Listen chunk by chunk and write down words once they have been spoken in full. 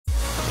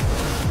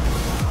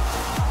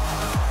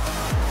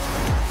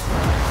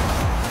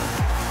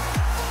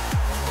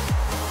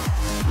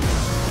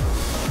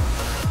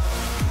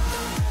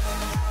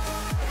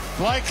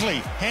Blakely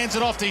hands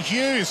it off to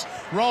Hughes.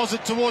 Rolls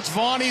it towards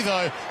Viney,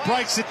 though.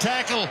 Breaks the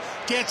tackle.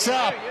 Gets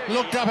up.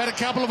 Looked up, had a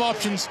couple of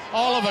options.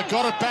 Oliver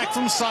got it back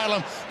from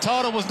Salem.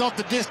 Told it was not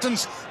the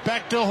distance.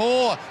 Back to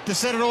Hoare to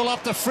set it all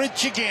up to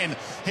Fritsch again.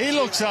 He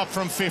looks up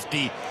from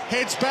 50.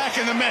 Heads back,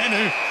 and the man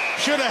who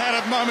should have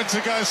had it moments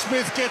ago,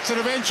 Smith, gets it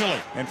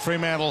eventually. And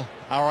Fremantle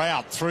are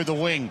out through the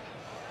wing.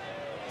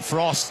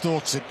 Frost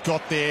stalks it.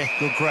 Got there.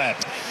 Good grab.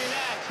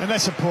 And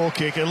that's a poor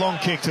kick. A long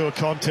kick to a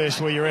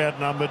contest where you're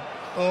outnumbered.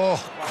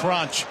 Oh,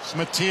 crunch.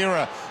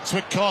 Matera.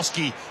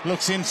 Switkowski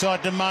looks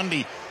inside to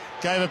Mundy.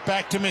 Gave it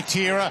back to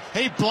Matera.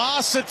 He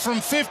blasts it from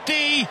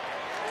 50.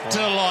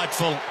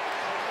 Delightful.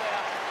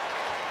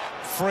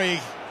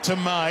 Free to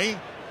May.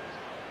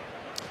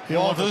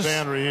 He'll have the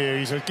boundary here.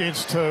 He's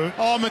against two.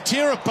 Oh,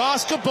 Matera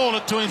basketballed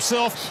it to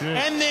himself. Shit.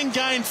 And then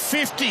gained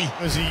 50.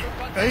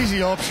 The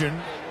easy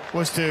option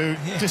was to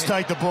just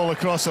take the ball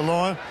across the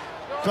line.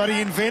 But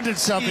he invented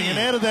something, and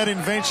out of that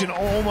invention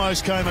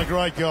almost came a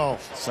great goal.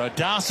 So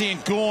Darcy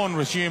and Gawn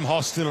resume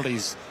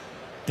hostilities.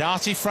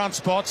 Darcy front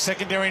spot,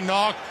 secondary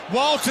knock.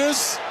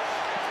 Walters,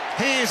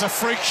 he is a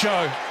freak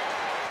show.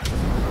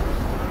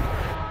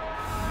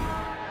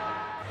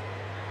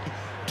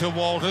 To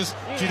Walters,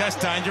 gee, that's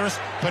dangerous.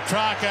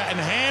 Petrarca and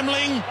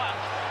Hamling,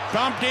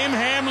 bumped him,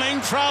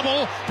 Hamling,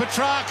 trouble.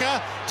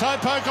 Petrarca, toe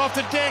poke off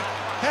the deck.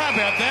 How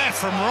about that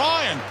from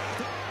Ryan?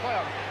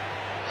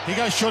 He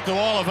goes short to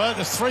Oliver.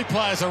 There's three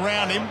players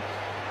around him.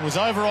 It was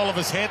over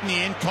Oliver's head in the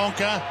end.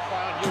 Conker,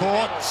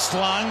 caught,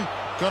 slung,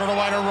 got it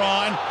away to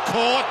Ryan.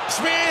 Caught,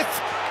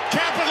 Smith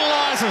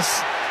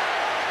capitalises.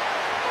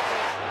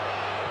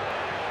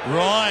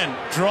 Ryan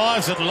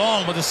drives it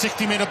long with a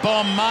 60-metre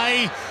bomb.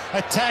 May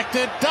attacked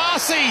it.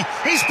 Darcy,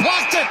 he's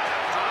plucked it.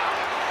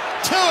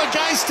 Two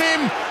against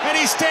him, and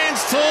he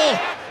stands tall.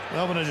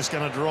 Melbourne are just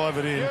going to drive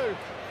it in.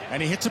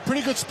 And he hits a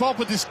pretty good spot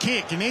with this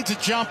kick. He needs a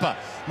jumper.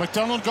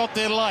 McDonald got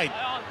there late.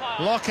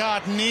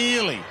 Lockhart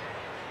nearly.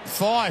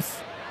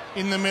 Fife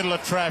in the middle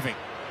of traffic.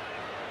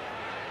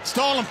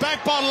 Stolen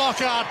back by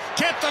Lockhart.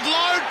 Kept it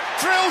low.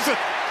 Drills it.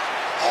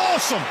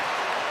 Awesome.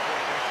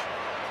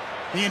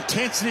 The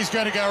intensity is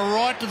going to go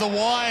right to the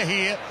wire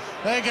here.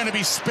 They're going to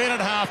be spent at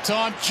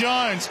half-time.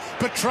 Jones,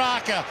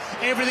 Petrarca,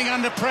 everything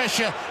under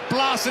pressure.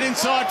 Blasted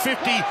inside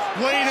 50.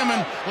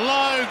 Wiedemann,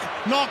 Logue,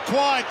 not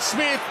quite.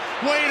 Smith,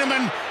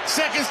 Wiedemann,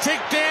 seconds tick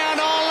down.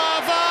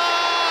 Oliver!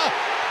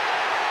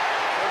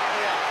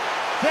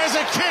 There's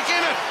a kick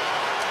in it.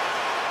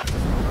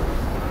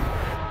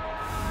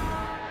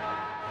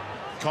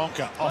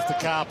 Conker off the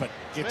carpet.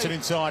 Gets it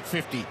inside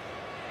 50.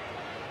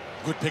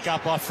 Good pick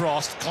up by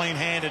Frost.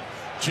 Clean-handed.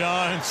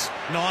 Jones,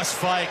 nice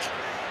fake.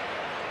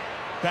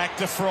 Back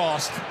to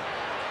Frost.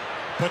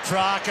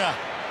 Petrarca.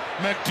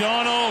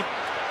 McDonald.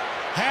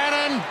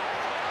 Hannon.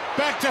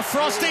 Back to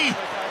Frosty.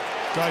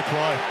 Great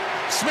play.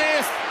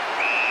 Smith.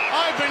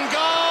 Open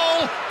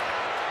goal.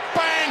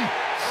 Bang.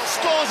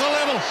 Scores a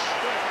level.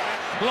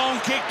 Long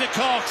kick to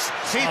Cox.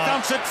 He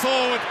thumps it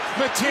forward.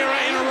 Matera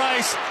in a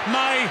race.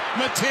 May.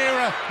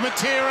 Matera.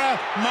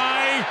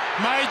 May.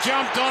 May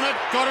jumped on it.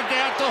 Got it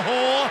out to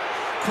Hoare.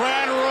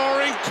 Crowd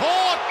roaring.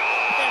 Caught.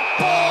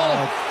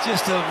 Ball.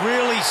 Just a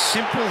really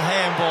simple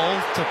handball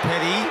to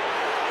Petty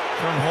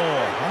from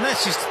Hoare. And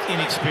that's just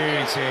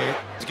inexperience here.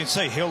 As you can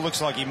see, Hill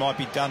looks like he might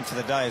be done for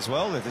the day as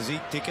well. Does he,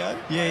 Dicko?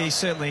 Yeah, he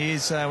certainly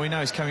is. We know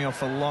he's coming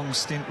off a long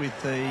stint with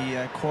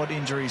the quad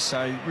injury,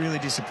 so really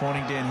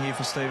disappointing down here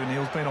for Stephen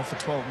Hill. He's been off for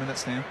 12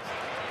 minutes now.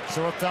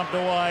 Saw it thumped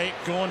away.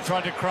 Gawn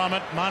tried to crumb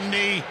it.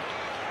 Mundy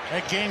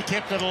again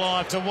kept it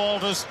alive to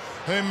Walters,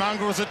 who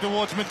mongrels it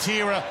towards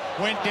Matera.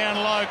 Went down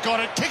low,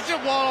 got it, kicked it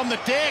while on the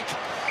deck.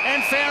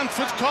 And found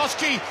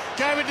Switkowski,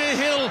 gave it to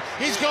Hill.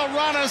 He's got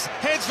runners,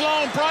 heads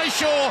long,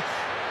 Brayshaw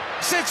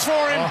sits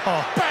for him.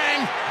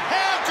 Bang!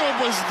 How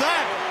good was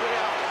that?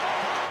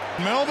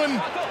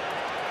 Melbourne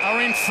are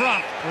in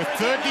front with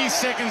 30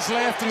 seconds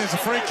left, and there's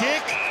a free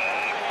kick.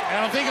 And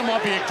I think it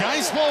might be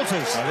against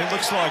Walters. I think it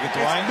looks like it,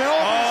 Dwayne.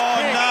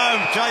 Oh, no,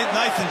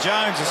 Nathan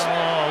Jones has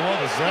what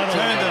was that?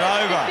 turned it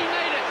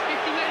over.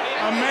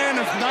 A man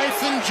of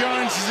Nathan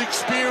Jones'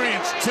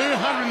 experience,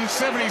 277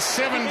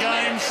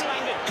 games,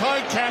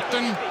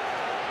 co-captain,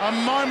 a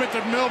moment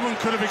that Melbourne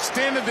could have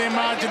extended their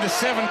margin to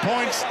 7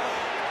 points,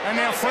 and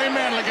now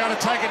Fremantle are going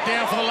to take it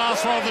down for the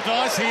last roll of the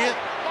dice here.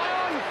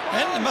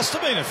 And it must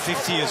have been a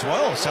 50 as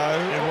well, so...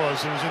 It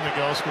was in the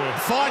goal square.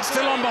 Fight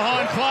still on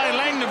behind play.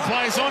 Langdon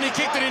plays on. He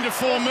kicked it into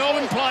four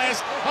Melbourne players.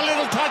 A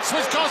little touch,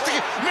 Switkowski.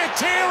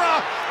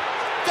 Matera!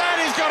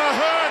 That is going to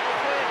hurt.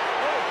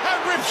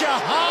 That rips your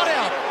heart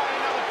out.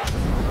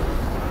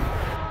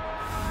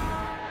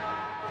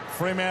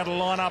 Fremantle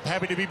line up,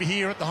 happy to be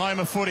here at the home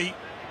of footy.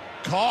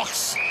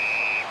 Cox.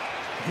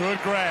 Good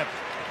grab.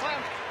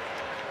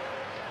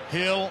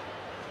 Hill.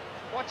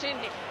 Watch in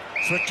here.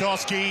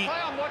 Switkowski.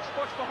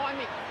 Watch behind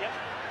me. Yep.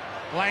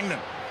 Langdon.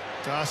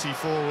 Darcy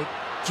forward.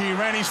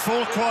 Giranni's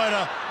full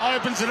quota.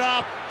 Opens it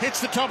up.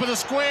 Hits the top of the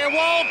square.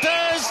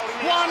 Walters.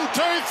 1,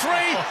 2,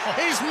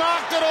 3. He's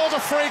marked it all. The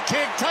free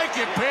kick. Take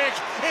your pick.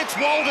 It's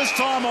Walters'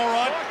 time, all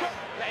right.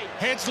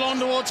 Heads long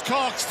towards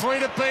Cox. 3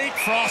 to beat.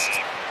 Frost.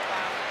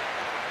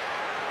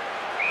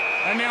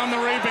 And now on the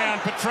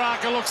rebound,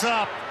 Petrarca looks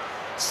up.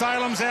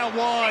 Salem's out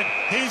wide.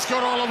 He's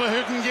got Oliver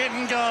who can get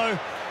and go.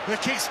 The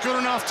kick's good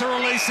enough to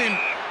release him.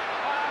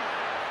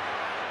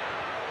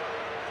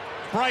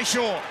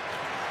 Brayshaw.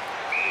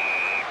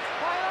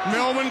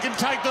 Melbourne can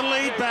take the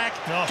lead back.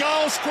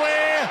 Goal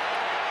square.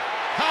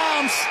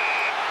 Harms.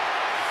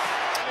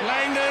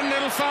 Langdon,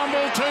 little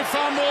fumble, 2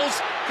 fumbles.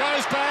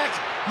 Goes back,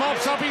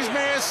 mops up his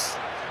mess.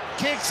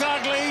 Kicks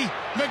ugly.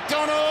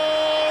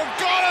 McDonald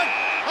got it.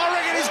 I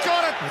reckon he's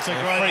got it. It's a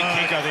great free mark.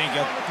 kick, I think.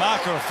 A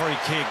mark or a free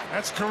kick.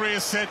 That's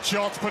career set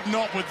shots, but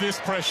not with this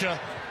pressure.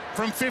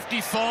 From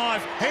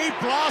 55, he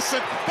blasts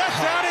it. That's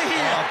out of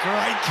here. Oh,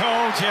 great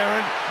call,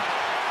 Jared.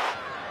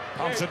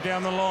 Pumps it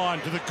down the line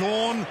to the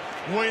Gawn,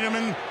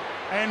 Wiedemann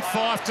and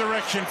Fife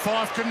direction.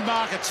 Fife couldn't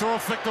mark it. Saw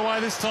it flicked away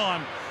this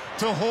time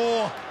to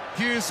Hoare.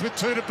 Hughes with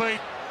 2 to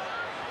beat.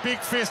 Big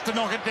fist to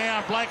knock it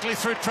down. Blakely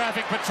through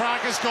traffic.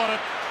 Petrarca's got it.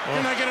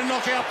 Can they get a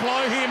knockout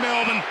blow here,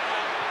 Melbourne?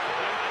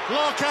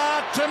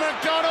 Lockhart to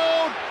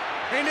McDonald.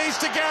 He needs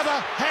to gather.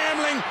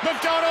 Hamling.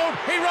 McDonald.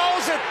 He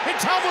rolls it. He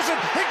tumbles it.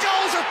 He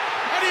goals it.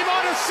 And he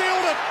might have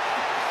sealed it.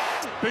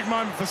 Big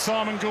moment for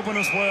Simon Goodwin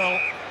as well.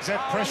 He's had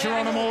pressure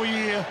on him all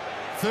year.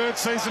 3rd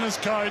season as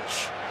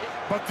coach.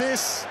 But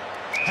this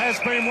has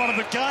been one of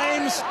the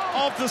games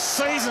of the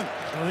season.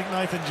 I think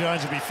Nathan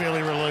Jones would be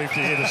fairly relieved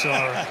to hear the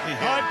siren.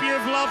 Hope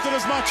you've loved it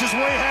as much as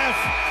we have.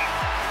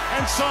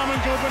 And Simon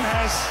Goodwin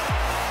has.